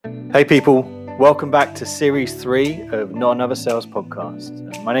Hey people, welcome back to Series 3 of Not Another Sales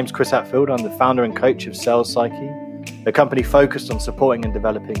Podcast. My name's Chris Hatfield, I'm the founder and coach of Sales Psyche, a company focused on supporting and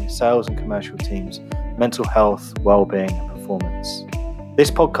developing sales and commercial teams, mental health, well-being and performance.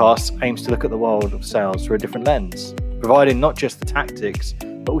 This podcast aims to look at the world of sales through a different lens, providing not just the tactics,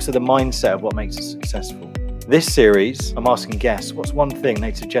 but also the mindset of what makes us successful. This series, I'm asking guests, what's one thing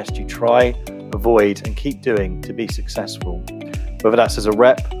they suggest you try, avoid and keep doing to be successful, whether that's as a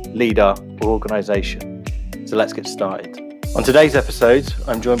rep, leader or organisation. So let's get started. On today's episode,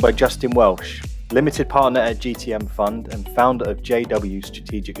 I'm joined by Justin Welsh, limited partner at GTM Fund and founder of JW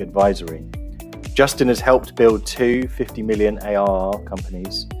Strategic Advisory. Justin has helped build two 50 million ARR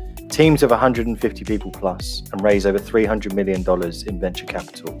companies, teams of 150 people plus, and raise over $300 million in venture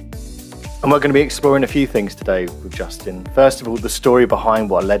capital. And we're going to be exploring a few things today with Justin. First of all, the story behind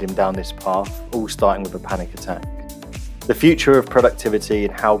what led him down this path, all starting with a panic attack. The future of productivity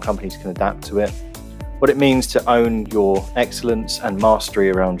and how companies can adapt to it, what it means to own your excellence and mastery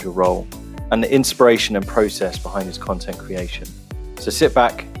around your role, and the inspiration and process behind his content creation. So sit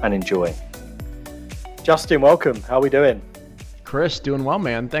back and enjoy. Justin, welcome. How are we doing? Chris, doing well,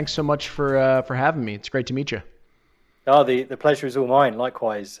 man. Thanks so much for having me. It's great to meet you. Oh, the pleasure is all mine.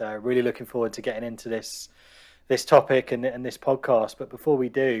 Likewise, really looking forward to getting into this topic and this podcast. But before we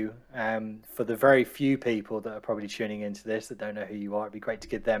do, for the very few people that are probably tuning into this that don't know who you are, it'd be great to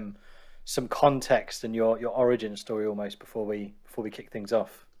give them some context and your origin story almost before we kick things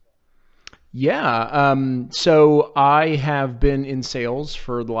off. Yeah. So I have been in sales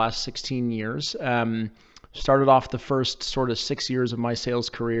for the last 16 years. Started off the first sort of 6 years of my sales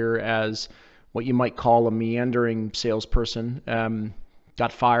career as what you might call a meandering salesperson.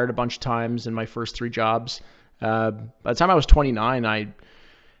 Got fired a bunch of times in my first three jobs. By the time I was 29, I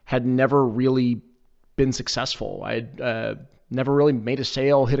had never really been successful. I had never really made a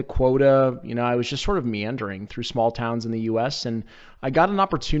sale, hit a quota. I was just sort of meandering through small towns in the US. And I got an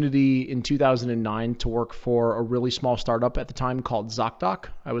opportunity in 2009 to work for a really small startup at the time called ZocDoc.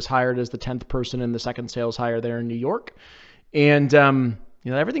 I was hired as the 10th person in the second sales hire there in New York. And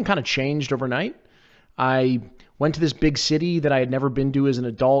everything kind of changed overnight. I went to this big city that I had never been to as an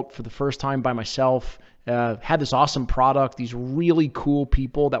adult for the first time by myself. Had this awesome product, these really cool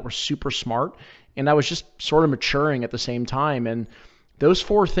people that were super smart, and I was just sort of maturing at the same time. And those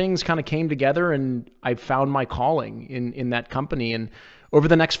four things kind of came together, and I found my calling in that company. And over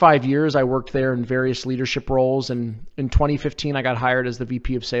the next 5 years, I worked there in various leadership roles. And in 2015, I got hired as the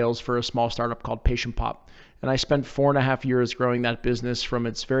VP of sales for a small startup called Patient Pop. And I spent 4.5 years growing that business from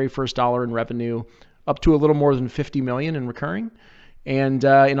its very first dollar in revenue up to a little more than 50 million in recurring. And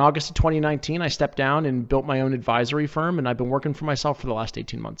in August of 2019, I stepped down and built my own advisory firm, and I've been working for myself for the last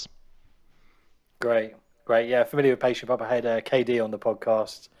 18 months. Great. Yeah, familiar with Patient Pop. I had KD on the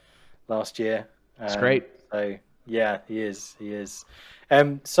podcast last year. That's great. So yeah, he is.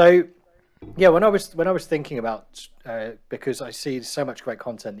 So yeah, when I was thinking about because I see so much great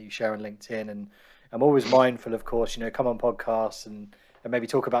content that you share on LinkedIn, and I'm always mindful, of course, come on podcasts and maybe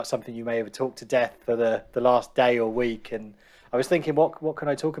talk about something you may have talked to death for the last day or week. And I was thinking, what can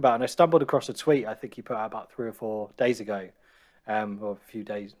I talk about? And I stumbled across a tweet I think you put out about 3 or 4 days ago, or a few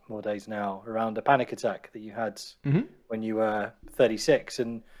more days now, around a panic attack that you had when you were 36.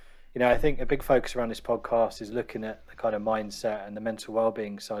 And, I think a big focus around this podcast is looking at the kind of mindset and the mental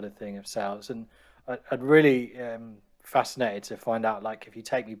well-being side of sales. And I'd really fascinated to find out, like, if you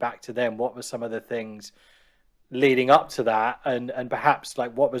take me back to then, what were some of the things leading up to that, and perhaps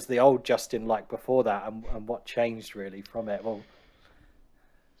like what was the old Justin like before that, and what changed really from it? Well,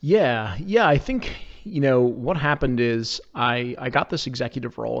 yeah, I think what happened is I got this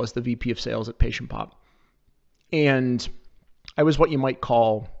executive role as the VP of sales at Patient Pop, and I was what you might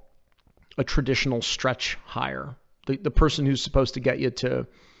call a traditional stretch hire, the person who's supposed to get you to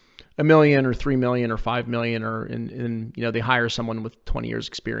 $1 million or $3 million or $5 million, or in they hire someone with 20 years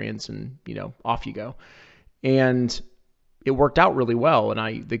experience, and off you go. And it worked out really well,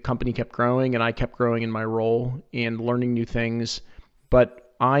 and the company kept growing, and I kept growing in my role and learning new things.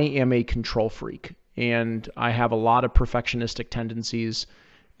 But I am a control freak, and I have a lot of perfectionistic tendencies.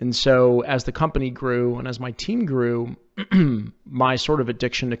 And so as the company grew and as my team grew, my sort of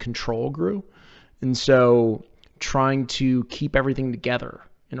addiction to control grew. And so trying to keep everything together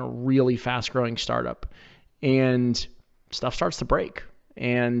in a really fast-growing startup, and stuff starts to break.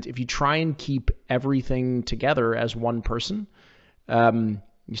 And if you try and keep everything together as one person,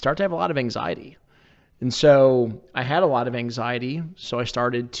 you start to have a lot of anxiety. And so I had a lot of anxiety, so I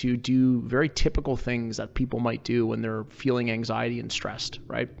started to do very typical things that people might do when they're feeling anxiety and stressed,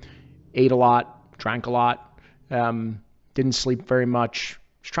 right? Ate a lot, drank a lot, didn't sleep very much,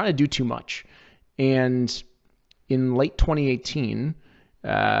 was trying to do too much. And in late 2018,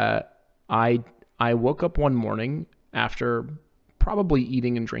 I woke up one morning after probably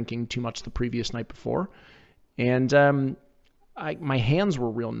eating and drinking too much the previous night before, and my hands were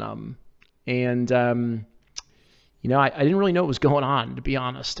real numb, and I didn't really know what was going on, to be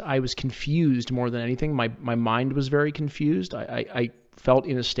honest. I was confused more than anything. My mind was very confused. I felt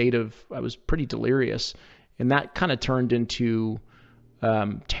in a state of, I was pretty delirious, and that kind of turned into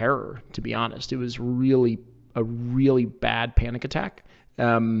terror, to be honest. It was a really bad panic attack.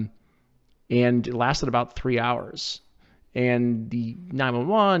 And it lasted about 3 hours. And the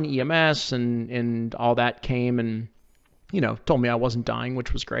 911, EMS, and all that came and, told me I wasn't dying,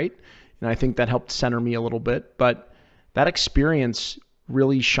 which was great. And I think that helped center me a little bit. But that experience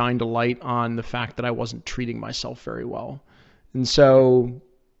really shined a light on the fact that I wasn't treating myself very well. And so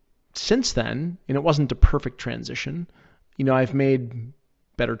since then, and it wasn't a perfect transition, I've made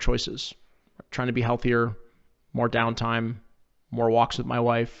better choices. Trying to be healthier, more downtime, more walks with my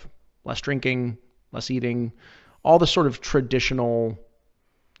wife, less drinking, less eating, all the sort of traditional,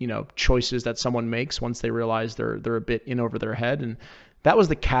 choices that someone makes once they realize they're a bit in over their head. And that was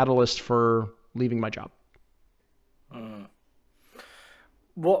the catalyst for leaving my job.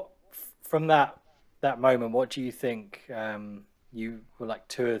 What, from that moment, what do you think you were like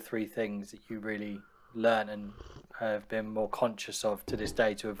 2 or 3 things that you really learned and have been more conscious of to this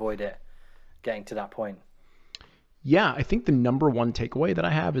day to avoid it getting to that point? Yeah, I think the number one takeaway that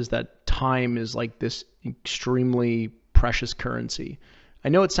I have is that time is like this extremely precious currency. I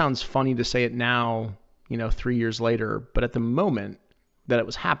know it sounds funny to say it now, 3 years later, but at the moment that it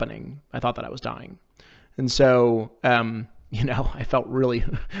was happening, I thought that I was dying. And so, I felt really,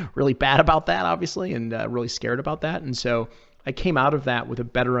 really bad about that, obviously, and really scared about that. And so I came out of that with a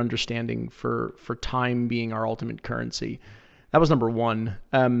better understanding for time being our ultimate currency. That was number one.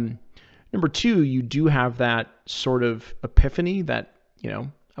 Number two, you do have that sort of epiphany that,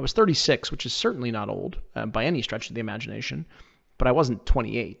 I was 36, which is certainly not old by any stretch of the imagination, but I wasn't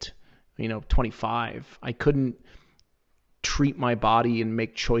 28, 25. I couldn't treat my body and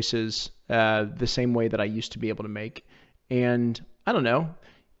make choices the same way that I used to be able to make. And I don't know,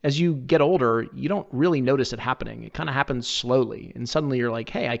 as you get older, you don't really notice it happening. It kind of happens slowly. And suddenly you're like,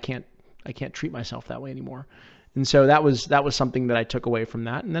 hey, I can't treat myself that way anymore. And so that was something that I took away from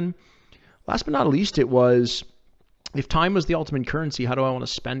that. And then last but not least, it was, if time was the ultimate currency, how do I want to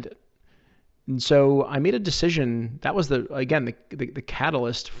spend it? And so I made a decision. That was the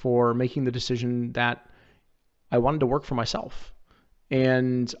catalyst for making the decision that I wanted to work for myself,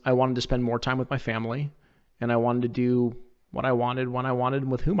 and I wanted to spend more time with my family, and I wanted to do what I wanted, when I wanted,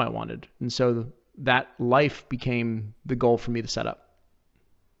 and with whom I wanted. And so that life became the goal for me to set up.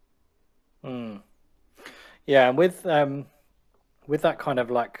 Yeah, and with that kind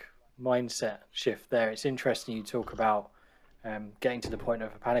of like mindset shift there, it's interesting you talk about getting to the point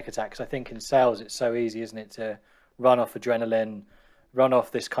of a panic attack, because I think in sales it's so easy, isn't it, to run off adrenaline, run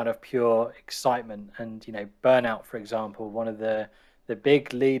off this kind of pure excitement. And burnout, for example, one of the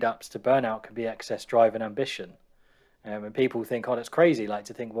big lead ups to burnout can be excess drive and ambition. And people think, oh, that's crazy, like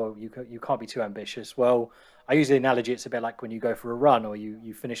to think, well, you can't be too ambitious. Well, I use the analogy, it's a bit like when you go for a run or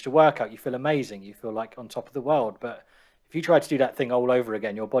you finished a workout, you feel amazing, you feel like on top of the world. But if you tried to do that thing all over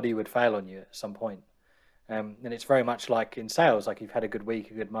again, your body would fail on you at some point. And it's very much like in sales, like you've had a good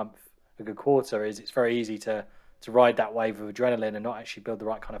week, a good month, a good quarter, it's very easy to ride that wave of adrenaline and not actually build the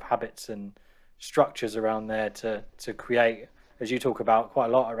right kind of habits and structures around there to create, as you talk about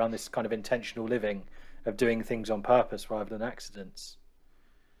quite a lot, around this kind of intentional living of doing things on purpose rather than accidents.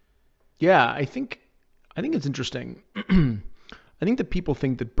 Yeah, I think it's interesting. I think that people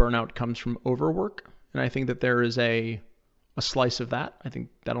think that burnout comes from overwork, and I think that there is a slice of that. I think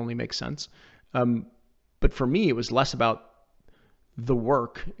that only makes sense. But for me, it was less about the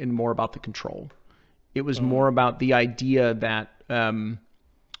work and more about the control. It was more about the idea that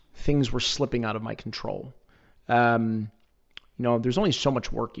things were slipping out of my control. There's only so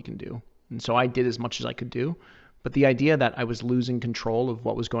much work you can do. And so I did as much as I could do. But the idea that I was losing control of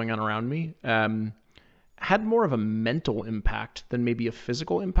what was going on around me had more of a mental impact than maybe a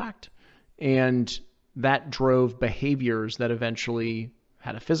physical impact. And that drove behaviors that eventually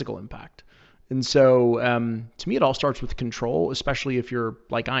had a physical impact. And so to me, it all starts with control, especially if you're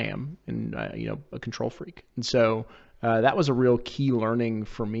like I am and, a control freak. And so that was a real key learning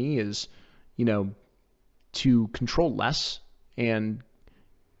for me is, to control less and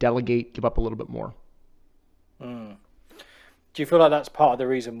delegate, give up a little bit more. Do you feel like that's part of the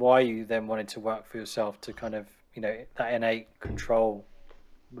reason why you then wanted to work for yourself, to kind of, that innate control,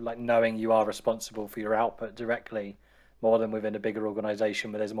 like knowing you are responsible for your output directly, more than within a bigger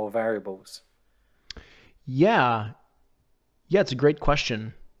organization where there's more variables? Yeah. Yeah, it's a great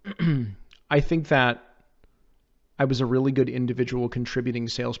question. I think that I was a really good individual contributing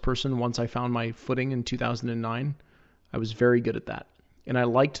salesperson once I found my footing in 2009. I was very good at that. And I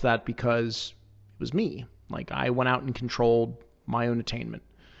liked that because it was me. Like, I went out and controlled my own attainment.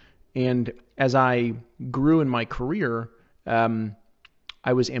 And as I grew in my career,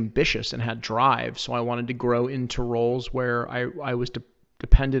 I was ambitious and had drive. So I wanted to grow into roles where I was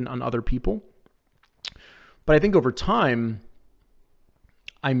dependent on other people. But I think over time,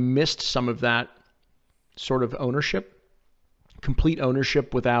 I missed some of that sort of ownership, complete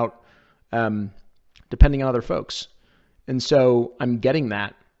ownership without depending on other folks. And so I'm getting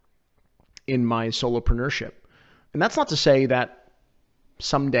that in my solopreneurship. And that's not to say that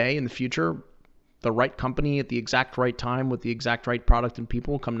someday in the future, the right company at the exact right time with the exact right product and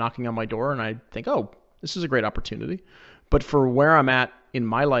people come knocking on my door and I think, oh, this is a great opportunity. But for where I'm at in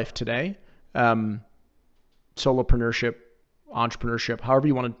my life today, solopreneurship, entrepreneurship, however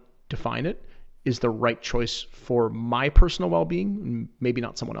you want to define it, is the right choice for my personal well-being, maybe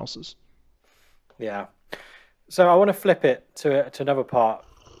not someone else's. Yeah. So I want to flip it to another part.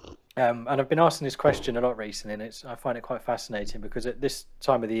 And I've been asking this question a lot recently, and I find it quite fascinating because at this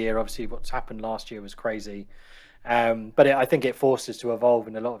time of the year, obviously what's happened last year was crazy. But I think it forced us to evolve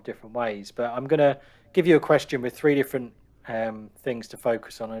in a lot of different ways. But I'm going to give you a question with three different things to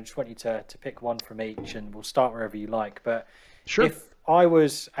focus on. I just want you to pick one from each, and we'll start wherever you like. But sure. If I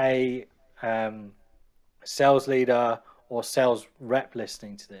was a sales leader or sales rep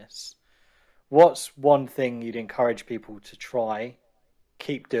listening to this, what's one thing you'd encourage people to try,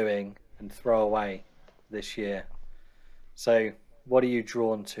 keep doing, and throw away this year? So what are you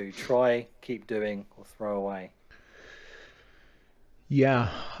drawn to? Try, keep doing, or throw away? Yeah,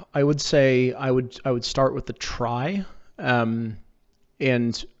 I would say I would start with the try. And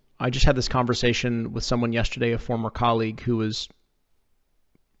I just had this conversation with someone yesterday, a former colleague who was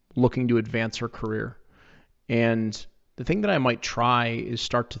looking to advance her career. And the thing that I might try is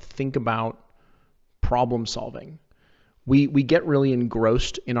start to think about problem solving. We get really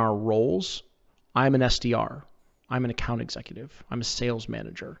engrossed in our roles. I'm an SDR. I'm an account executive. I'm a sales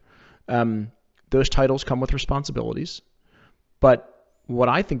manager. Those titles come with responsibilities. But what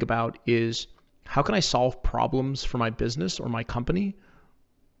I think about is, how can I solve problems for my business or my company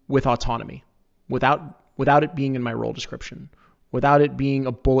with autonomy, without it being in my role description, without it being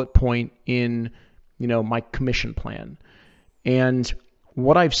a bullet point in, my commission plan. And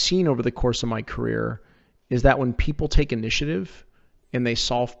what I've seen over the course of my career is that when people take initiative and they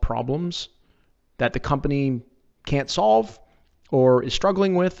solve problems that the company can't solve or is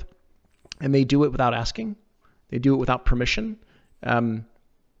struggling with, and they do it without asking, they do it without permission,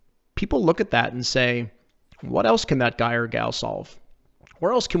 people look at that and say, what else can that guy or gal solve?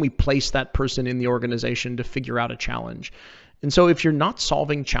 Where else can we place that person in the organization to figure out a challenge? And so if you're not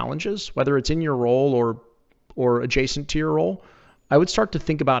solving challenges, whether it's in your role or adjacent to your role, I would start to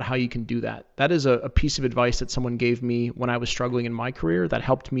think about how you can do that. That is a piece of advice that someone gave me when I was struggling in my career that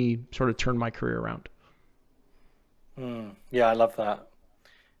helped me sort of turn my career around. Yeah, I love that.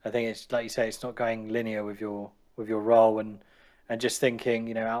 I think it's like you say, it's not going linear with your role and just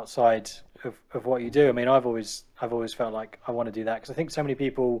thinking, outside of what you do. I mean, I've always felt like I want to do that because I think so many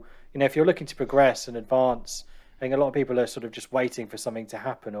people, if you're looking to progress and advance, I think a lot of people are sort of just waiting for something to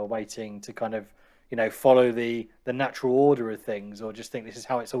happen or waiting to kind of, follow the natural order of things, or just think this is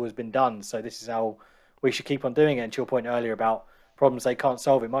how it's always been done, so this is how we should keep on doing it. And to your point earlier about problems they can't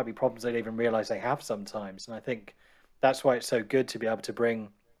solve, it might be problems they don't even realize they have sometimes. And I think that's why it's so good to be able to bring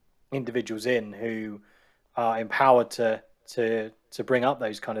individuals in who are empowered to bring up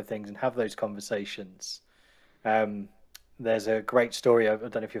those kind of things and have those conversations. There's a great story. I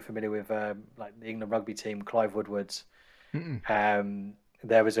don't know if you're familiar with like the England rugby team, Clive Woodward's.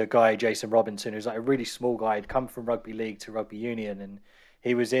 There was a guy, Jason Robinson, who's like a really small guy. He'd come from rugby league to rugby union, and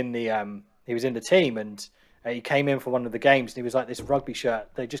he was in the team. And he came in for one of the games, and he was like, "This rugby shirt,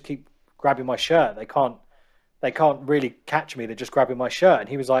 they just keep grabbing my shirt. They can't really catch me. They're just grabbing my shirt." And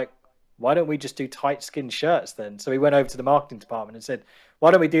he was like, "Why don't we just do tight skin shirts then?" So he went over to the marketing department and said, "Why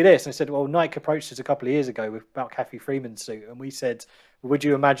don't we do this?" And I said, "Well, Nike approached us a couple of years ago about Kathy Freeman's suit, and we said, would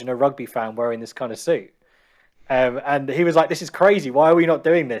you imagine a rugby fan wearing this kind of suit?" And he was like, "This is crazy. Why are we not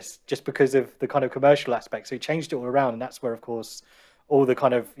doing this?" Just because of the kind of commercial aspect. So he changed it all around, and that's where, of course, all the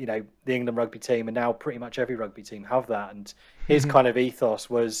kind of, the England rugby team and now pretty much every rugby team have that. And his kind of ethos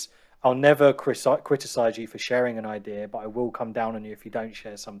was, I'll never criticize you for sharing an idea, but I will come down on you if you don't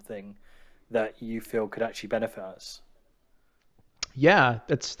share something that you feel could actually benefit us. Yeah,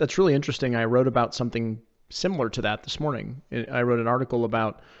 that's really interesting. I wrote about something similar to that this morning. I wrote an article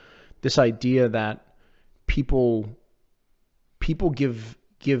about this idea that people give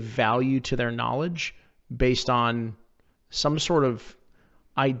value to their knowledge based on some sort of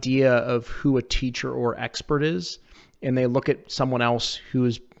idea of who a teacher or expert is, and they look at someone else who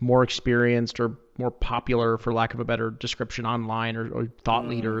is more experienced or more popular, for lack of a better description, online or thought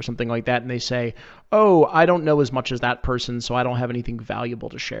leader or something like that, and they say, oh, I don't know as much as that person, so I don't have anything valuable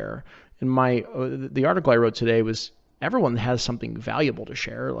to share. And the article I wrote today was, everyone has something valuable to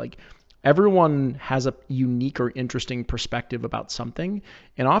share. Like, everyone has a unique or interesting perspective about something,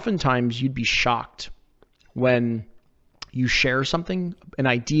 and oftentimes you'd be shocked when you share something, an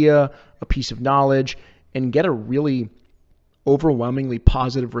idea, a piece of knowledge, and get a really overwhelmingly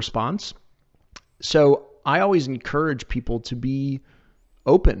positive response. So I always encourage people to be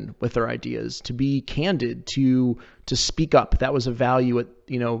open with their ideas, to be candid, to speak up. That was a value at,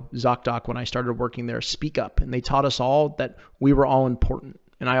 ZocDoc when I started working there, speak up. And they taught us all that we were all important.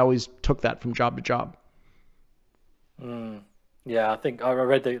 And I always took that from job to job. Yeah, I think I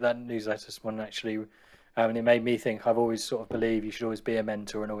read that newsletter this morning, actually, and it made me think. I've always sort of believed you should always be a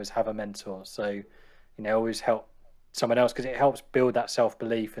mentor and always have a mentor. So, always help someone else, because it helps build that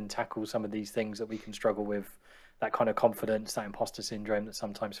self-belief and tackle some of these things that we can struggle with, that kind of confidence, that imposter syndrome that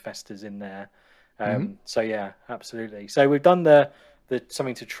sometimes festers in there. So yeah, absolutely. So we've done the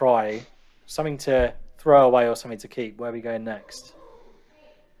something to try, something to throw away, or something to keep. Where are we going next?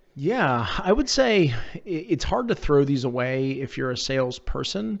 Yeah, I would say it's hard to throw these away if you're a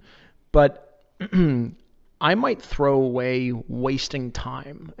salesperson, but I might throw away wasting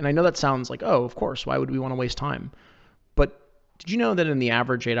time. And I know that sounds like, oh, of course, why would we want to waste time? But did you know that in the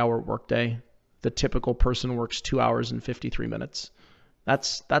average 8-hour workday, the typical person works 2 hours and 53 minutes?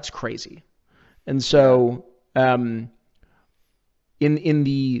 That's crazy. And so in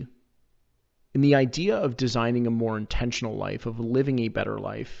the idea of designing a more intentional life, of living a better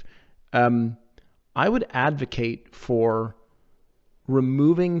life, I would advocate for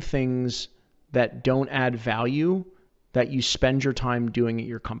removing things that don't add value that you spend your time doing at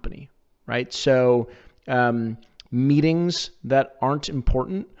your company, right? So meetings that aren't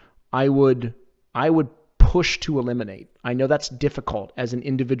important, I would push to eliminate. I know that's difficult as an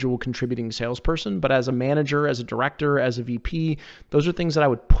individual contributing salesperson, but as a manager, as a director, as a VP, those are things that I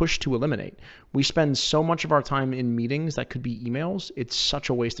would push to eliminate. We spend so much of our time in meetings that could be emails. It's such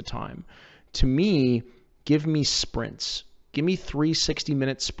a waste of time. To me, give me sprints. Give me 3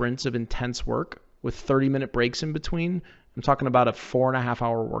 60-minute sprints of intense work with 30-minute breaks in between. I'm talking about a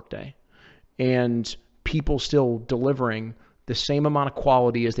 4.5-hour workday, and people still delivering the same amount of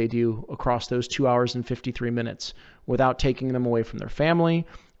quality as they do across those 2 hours and 53 minutes without taking them away from their family,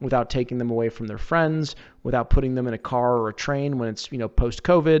 without taking them away from their friends, without putting them in a car or a train when it's,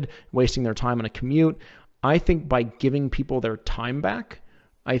 post-COVID, wasting their time on a commute. I think by giving people their time back,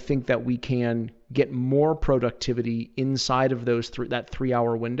 I think that we can get more productivity inside of that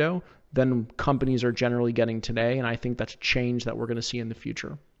 3-hour window than companies are generally getting today. And I think that's a change that we're going to see in the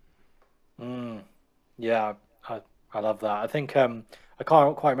future. Yeah, I love that. I think I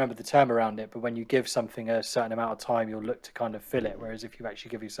can't quite remember the term around it, but when you give something a certain amount of time, you'll look to kind of fill it. Whereas if you actually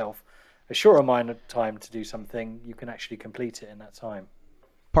give yourself a shorter amount of time to do something, you can actually complete it in that time.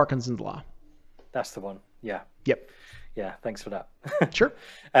 Parkinson's law. That's the one. Yeah. Yep. Yeah. Thanks for that. Sure.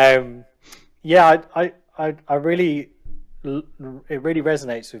 Yeah, I really, it really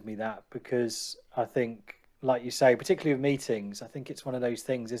resonates with me, that, because I think, like you say, particularly with meetings, I think it's one of those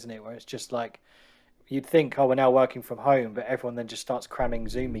things, isn't it, where it's just like, you'd think, oh, we're now working from home, but everyone then just starts cramming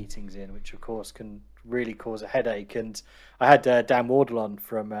Zoom meetings in, which of course can really cause a headache. And I had Dan Wardle on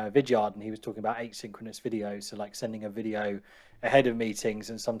from Vidyard, and he was talking about asynchronous video. So like sending a video ahead of meetings,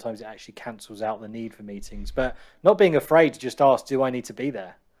 and sometimes it actually cancels out the need for meetings. But not being afraid to just ask, do I need to be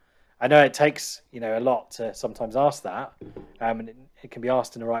there? I know it takes, a lot to sometimes ask that, and it can be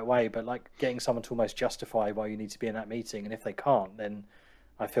asked in the right way, but like getting someone to almost justify why you need to be in that meeting. And if they can't, then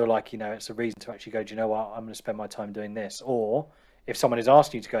I feel like, it's a reason to actually go, do you know what, I'm going to spend my time doing this. Or if someone is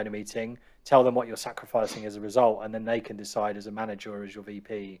asking you to go in a meeting, tell them what you're sacrificing as a result, and then they can decide as a manager or as your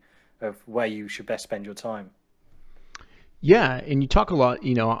VP of where you should best spend your time. Yeah, and you talk a lot,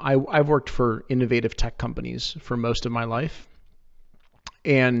 I've worked for innovative tech companies for most of my life,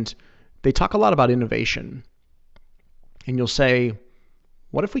 and they talk a lot about innovation. And you'll say,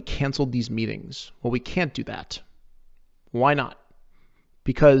 what if we canceled these meetings? Well, we can't do that. Why not?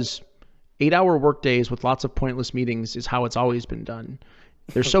 Because 8-hour workdays with lots of pointless meetings is how it's always been done.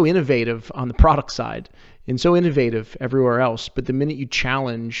 They're so innovative on the product side and so innovative everywhere else. But the minute you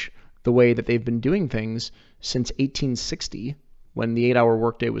challenge the way that they've been doing things since 1860, when the 8-hour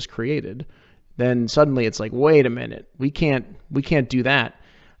workday was created, then suddenly it's like, wait a minute, we can't do that.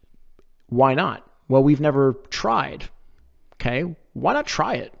 Why not? Well, we've never tried. Okay, why not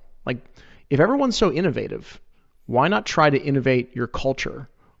try it? Like, if everyone's so innovative, why not try to innovate your culture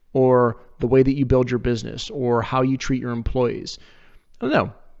or the way that you build your business or how you treat your employees? I don't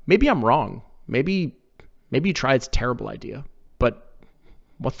know. Maybe I'm wrong. Maybe you try it's a terrible idea, but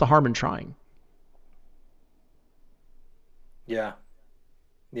what's the harm in trying? Yeah.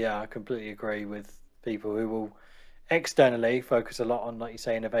 Yeah, I completely agree with people who will externally focus a lot on, like you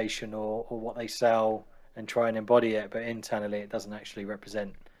say, innovation or what they sell and try and embody it, but internally it doesn't actually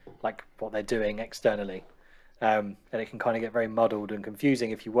represent like what they're doing externally. And it can kind of get very muddled and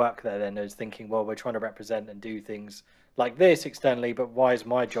confusing if you work there then as thinking, well, we're trying to represent and do things like this externally, but why is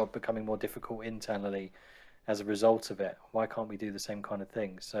my job becoming more difficult internally as a result of it? Why can't we do the same kind of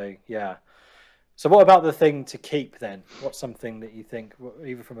thing? So yeah. So what about the thing to keep then? What's something that you think,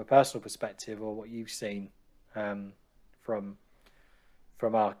 either from a personal perspective or what you've seen from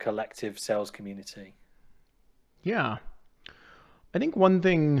our collective sales community? Yeah. I think one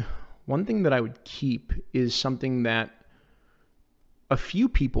thing that I would keep is something that a few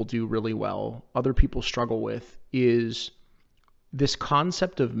people do really well, other people struggle with, is this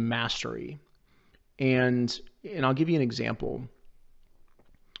concept of mastery. And I'll give you an example.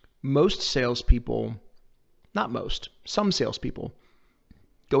 Most salespeople, not most, some salespeople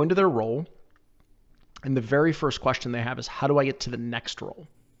go into their role, and the very first question they have is, how do I get to the next role?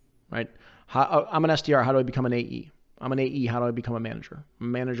 Right? I'm an SDR. How do I become an AE? I'm an AE. How do I become a manager? I'm a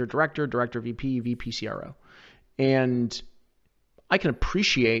manager, director, VP, VP, CRO. And I can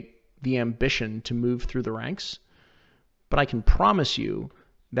appreciate the ambition to move through the ranks, but I can promise you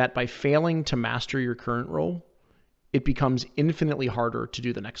that by failing to master your current role, it becomes infinitely harder to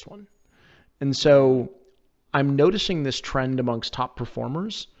do the next one. And so I'm noticing this trend amongst top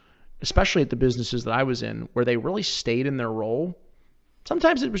performers, especially at the businesses that I was in, where they really stayed in their role.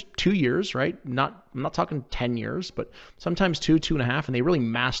 Sometimes it was 2 years, right? I'm not talking 10 years, but sometimes 2.5, and they really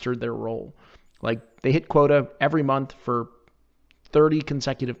mastered their role. Like they hit quota every month for 30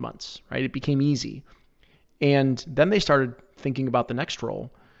 consecutive months, right? It became easy. And then they started thinking about the next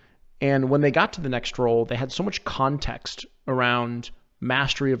role. And when they got to the next role, they had so much context around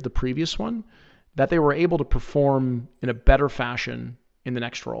mastery of the previous one that they were able to perform in a better fashion in the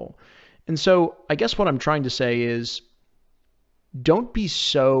next role. And so I guess what I'm trying to say is, don't be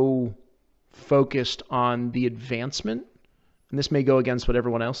so focused on the advancement, and this may go against what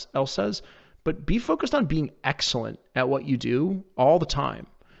everyone else says, but be focused on being excellent at what you do all the time.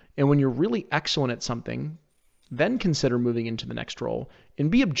 And when you're really excellent at something, then consider moving into the next role and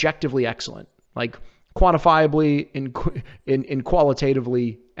be objectively excellent, like quantifiably and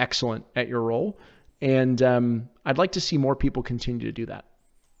qualitatively excellent at your role. And I'd like to see more people continue to do that.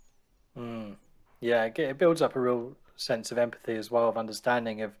 Yeah, it builds up a real sense of empathy as well, of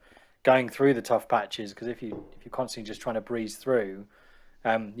understanding of going through the tough patches, because if you're constantly just trying to breeze through,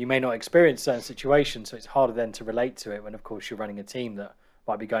 you may not experience certain situations, so it's harder then to relate to it when, of course, you're running a team that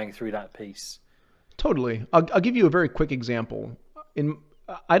might be going through that piece. Totally. I'll give you a very quick example.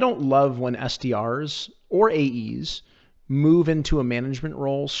 I don't love when SDRs or AEs move into a management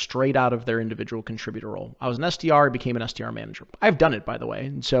role straight out of their individual contributor role. I was an SDR, became an SDR manager. I've done it, by the way,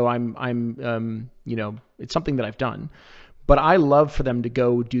 and so it's something that I've done. But I love for them to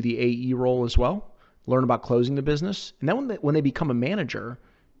go do the AE role as well, learn about closing the business, and then when they become a manager,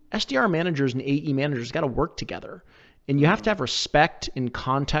 SDR managers and AE managers got to work together. And you have to have respect and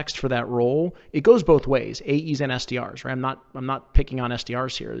context for that role. It goes both ways, AEs and SDRs, right? I'm not picking on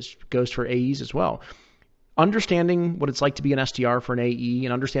SDRs here. This goes for AEs as well. Understanding what it's like to be an SDR for an AE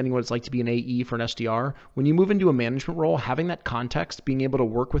and understanding what it's like to be an AE for an SDR. When you move into a management role, having that context, being able to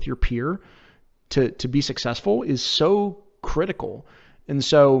work with your peer to be successful is so critical. And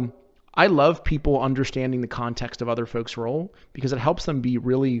so I love people understanding the context of other folks' role because it helps them be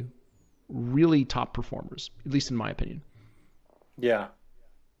really, really top performers, at least in my opinion. Yeah.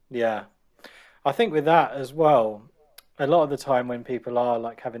 I think with that as well, a lot of the time when people are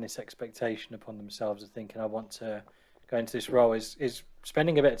like having this expectation upon themselves of thinking, I want to go into this role, is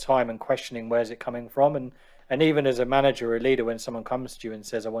spending a bit of time and questioning where's it coming from. And even as a manager or a leader, when someone comes to you and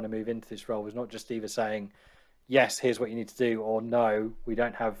says, I want to move into this role, is not just either saying, yes, here's what you need to do, or no, we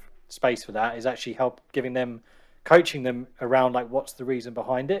don't have space for that, is actually coaching them around like what's the reason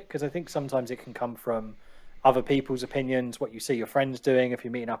behind it. Because I think sometimes it can come from other people's opinions, what you see your friends doing. If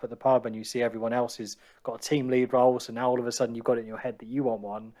you're meeting up at the pub and you see everyone else has got a team lead role, so now all of a sudden you've got it in your head that you want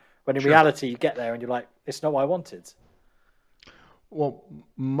one, when in reality you get there and you're like, it's not what I wanted. Well,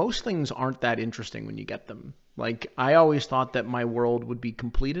 most things aren't that interesting when you get them. Like, I always thought that my world would be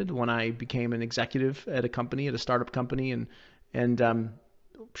completed when I became an executive at a company, at a startup company, and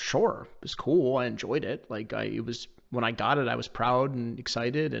sure, it was cool. I enjoyed it. Like, it was, when I got it, I was proud and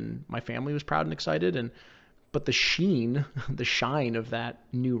excited, and my family was proud and excited. But the sheen, the shine of that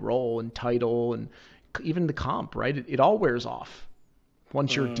new role and title, and even the comp, right? It all wears off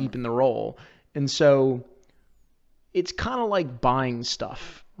once you're deep in the role. And so it's kind of like buying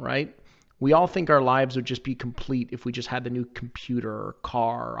stuff, right? We all think our lives would just be complete if we just had the new computer or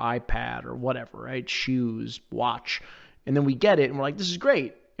car or iPad or whatever, right? Shoes, watch. And then we get it and we're like, this is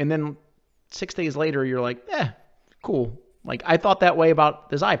great. And then 6 days later, you're like, cool. Like, I thought that way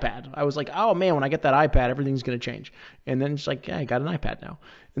about this iPad. I was like, oh man, when I get that iPad, everything's going to change. And then it's like, I got an iPad now.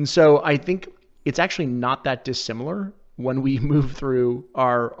 And so I think it's actually not that dissimilar when we move through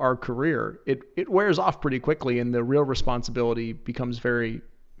our career. It wears off pretty quickly, and the real responsibility becomes very,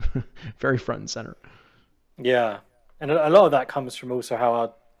 very front and center. Yeah. And a lot of that comes from also how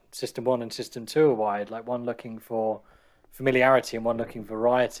our system 1 and system 2 are wired. Like, one looking for familiarity and one looking for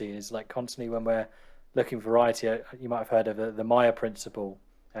variety. Is like constantly when we're looking for variety, you might have heard of the Maya principle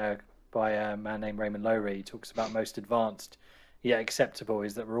by a man named Raymond Loewy. He talks about most advanced yet acceptable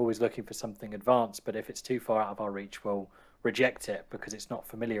is that we're always looking for something advanced, but if it's too far out of our reach, we'll reject it because it's not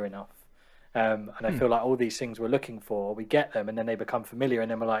familiar enough. And I feel like all these things we're looking for, we get them and then they become familiar, and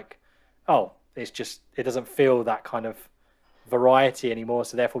then we're like, oh, it doesn't feel that kind of variety anymore,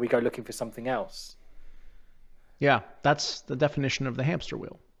 so therefore we go looking for something else. Yeah, that's the definition of the hamster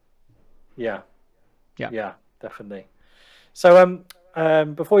wheel. Yeah, definitely. So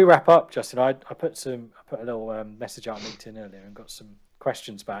before we wrap up, Justin, I put a little message out on LinkedIn earlier and got some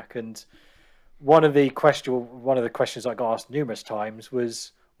questions back. And one of the questions I got asked numerous times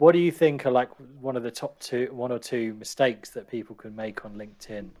was, what do you think are like one of the top one or two mistakes that people can make on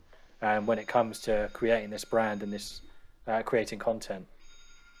LinkedIn when it comes to creating this brand and this creating content?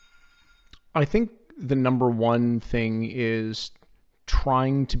 I think the number one thing is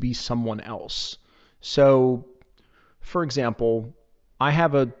trying to be someone else. So, for example, I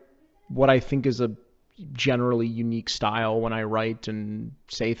have what I think is a generally unique style when I write and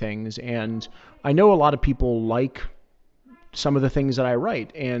say things, and I know a lot of people like some of the things that I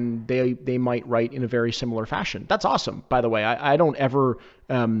write, and they might write in a very similar fashion. That's awesome, by the way. I don't ever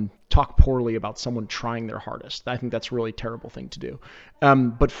talk poorly about someone trying their hardest. I think that's a really terrible thing to do.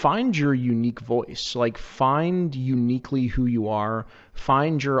 But find your unique voice. Like, find uniquely who you are,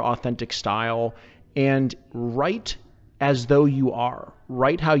 find your authentic style, and write as though you are.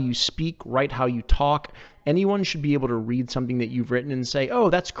 Write how you speak, write how you talk. Anyone should be able to read something that you've written and say, oh,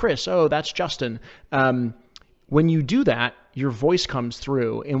 that's Chris, oh, that's Justin. When you do that, your voice comes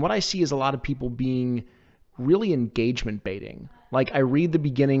through. And what I see is a lot of people being really engagement baiting. Like, I read the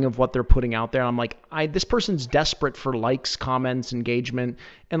beginning of what they're putting out there, and I'm like, this person's desperate for likes, comments, engagement.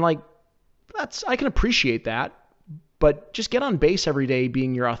 And like, I can appreciate that. But just get on base every day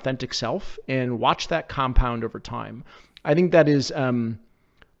being your authentic self and watch that compound over time. I think that is, I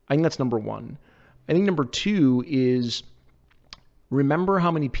think that's number one. I think number two is remember how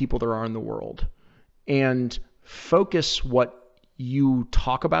many people there are in the world and focus what you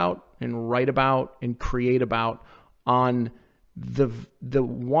talk about and write about and create about on the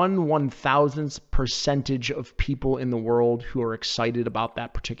 1/1000th percentage of people in the world who are excited about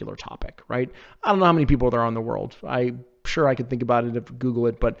that particular topic, right? I don't know how many people there are in the world. I'm sure I could think about it if Google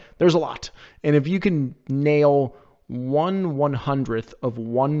it, but there's a lot. And if you can nail 1/100th of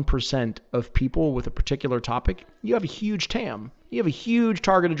 1% of people with a particular topic, you have a huge TAM. You have a huge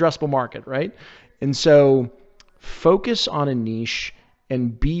target addressable market, right? And so focus on a niche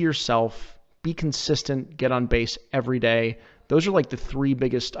and be yourself, be consistent, get on base every day. Those are like the three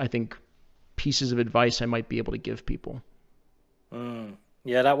biggest, I think, pieces of advice I might be able to give people.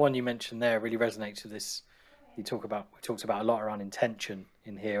 Yeah, that one you mentioned there really resonates with this. We talked about a lot around intention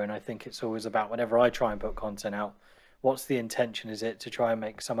in here, and I think it's always about, whenever I try and put content out, what's the intention? Is it to try and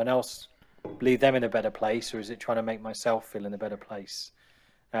make someone else leave them in a better place, or is it trying to make myself feel in a better place?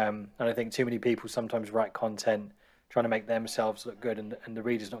 And I think too many people sometimes write content trying to make themselves look good, and the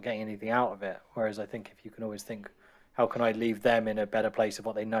reader's not getting anything out of it. Whereas I think if you can always think, how can I leave them in a better place of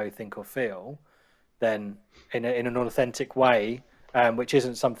what they know, think, or feel, then in an authentic way, which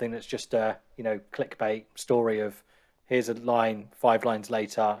isn't something that's just a clickbait story of here's a line 5 lines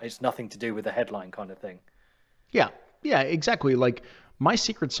later. It's nothing to do with the headline kind of thing. Yeah, exactly. Like, my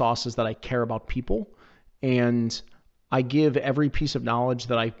secret sauce is that I care about people, and I give every piece of knowledge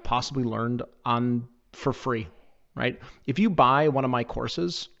that I possibly learned on for free. Right? If you buy one of my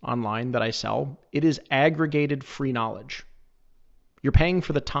courses online that I sell, it is aggregated free knowledge. You're paying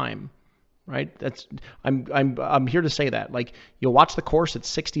for the time. right? I'm here to say that. Like, you'll watch the course at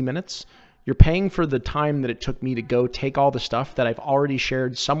 60 minutes. You're paying for the time that it took me to go take all the stuff that I've already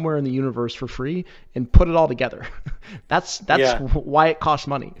shared somewhere in the universe for free and put it all together. That's why it costs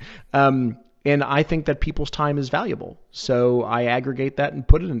money. And I think that people's time is valuable. So I aggregate that and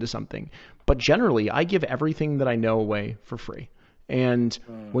put it into something. But generally, I give everything that I know away for free. And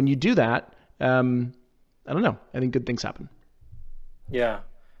when you do that, I don't know, I think good things happen. Yeah.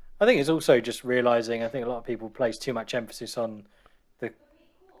 I think it's also just realizing, I think a lot of people place too much emphasis on the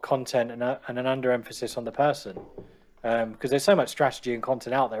content and an underemphasis on the person, because there's so much strategy and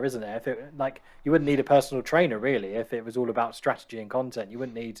content out there, isn't there? If it, like, you wouldn't need a personal trainer really if it was all about strategy and content. You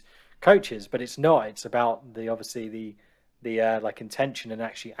wouldn't need coaches, but it's not. It's about the like intention and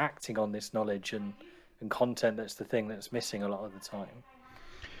actually acting on this knowledge and content. That's the thing that's missing a lot of the time.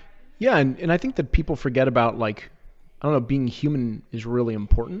 Yeah, and I think that people forget about, like, I don't know, being human is really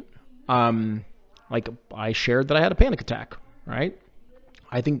important. Like, I shared that I had a panic attack, right?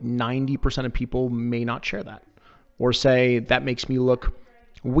 I think 90% of people may not share that or say that makes me look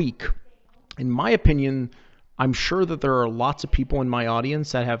weak. In my opinion, I'm sure that there are lots of people in my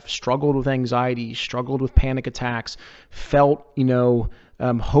audience that have struggled with anxiety, struggled with panic attacks, felt,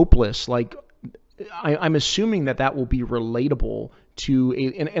 hopeless. Like, I'm assuming that will be relatable to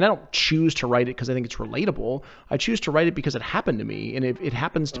and I don't choose to write it because I think it's relatable. I choose to write it because it happened to me. And if it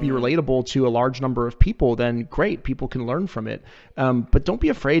happens to be relatable to a large number of people, then great, people can learn from it. But don't be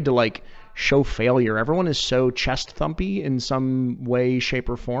afraid to, like, show failure. Everyone is so chest thumpy in some way, shape,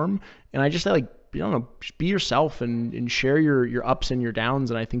 or form. And I just say, like, I don't know, just be yourself and share your ups and your downs.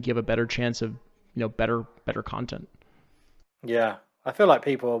 And I think you have a better chance of, better content. Yeah. I feel like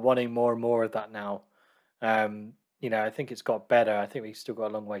people are wanting more and more of that now. I think it's got better. I think we've still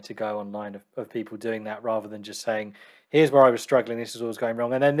got a long way to go online of people doing that, rather than just saying, here's where I was struggling, this is what was going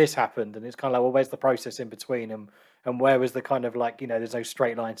wrong, and then this happened. And it's kind of like, well, where's the process in between? And where was the kind of, like, there's no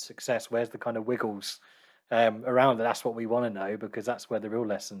straight line to success. Where's the kind of wiggles around it? That's what we want to know, because that's where the real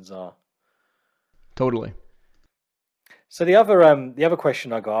lessons are. Totally. So the other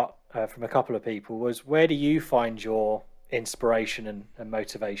question I got from a couple of people was, where do you find your inspiration and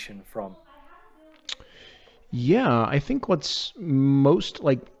motivation from? Yeah, I think most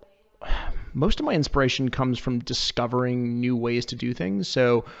of my inspiration comes from discovering new ways to do things.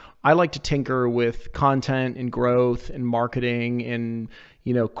 So I like to tinker with content and growth and marketing and,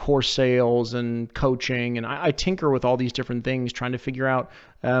 course sales and coaching. And I tinker with all these different things, trying to figure out,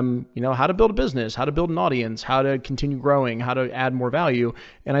 how to build a business, how to build an audience, how to continue growing, how to add more value.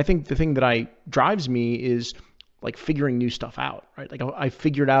 And I think the thing that drives me is, like, figuring new stuff out, right? Like, I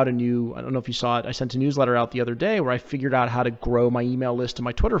figured out I don't know if you saw it, I sent a newsletter out the other day where I figured out how to grow my email list and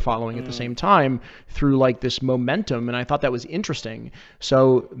my Twitter following at the same time through, like, this momentum. And I thought that was interesting.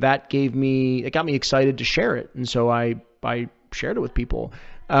 So it got me excited to share it. And so I shared it with people.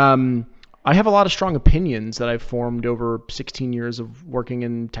 I have a lot of strong opinions that I've formed over 16 years of working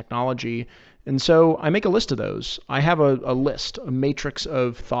in technology. And so I make a list of those. I have a list, a matrix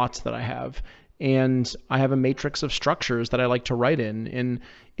of thoughts that I have. And I have a matrix of structures that I like to write in. And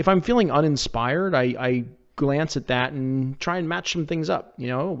if I'm feeling uninspired, I glance at that and try and match some things up.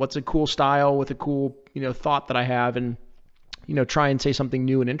 What's a cool style with a cool, thought that I have, and, try and say something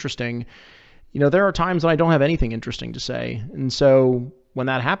new and interesting. There are times when I don't have anything interesting to say. And so when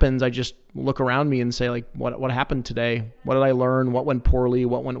that happens, I just look around me and say, like, what happened today? What did I learn? What went poorly?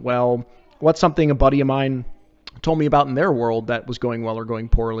 What went well? What's something a buddy of mine told me about in their world that was going well or going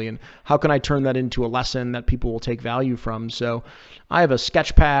poorly, and how can I turn that into a lesson that people will take value from? So I have a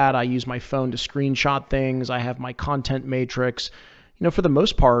sketch pad. I use my phone to screenshot things. I have my content matrix. For the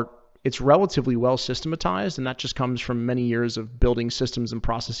most part, it's relatively well systematized, and that just comes from many years of building systems and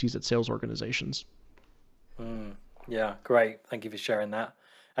processes at sales organizations. Yeah, great. Thank you for sharing that.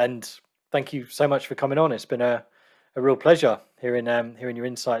 And thank you so much for coming on. It's been a real pleasure hearing your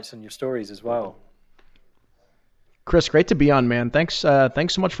insights and your stories as well. Chris, great to be on, man. Thanks so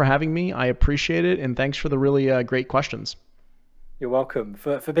much for having me. I appreciate it, and thanks for the really great questions. You're welcome.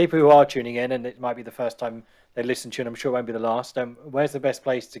 For people who are tuning in, and it might be the first time they listen to you, and I'm sure it won't be the last, where's the best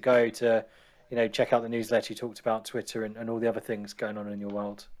place to go to, check out the newsletter you talked about, Twitter, and all the other things going on in your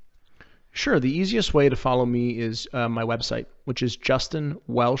world? Sure. The easiest way to follow me is my website, which is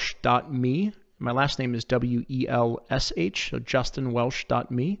justinwelsh.me. My last name is WELSH, so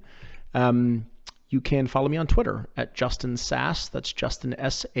justinwelsh.me. You can follow me on Twitter at Justin Sass. That's Justin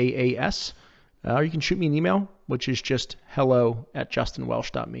SAAS. Or you can shoot me an email, which is just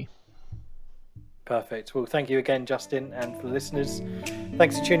hello@justinwelsh.me. Perfect. Well, thank you again, Justin. And for the listeners,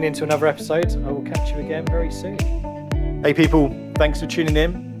 thanks for tuning in to another episode. I will catch you again very soon. Hey, people. Thanks for tuning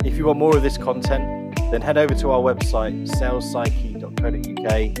in. If you want more of this content, then head over to our website,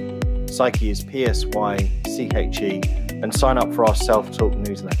 salespsyche.co.uk. Psyche is PSYCHE, and sign up for our self-talk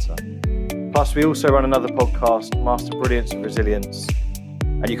newsletter. Plus, we also run another podcast, Master Brilliance and Resilience,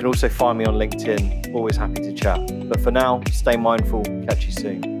 and you can also find me on LinkedIn. Always happy to chat. But for now, stay mindful. Catch you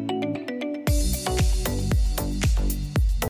soon.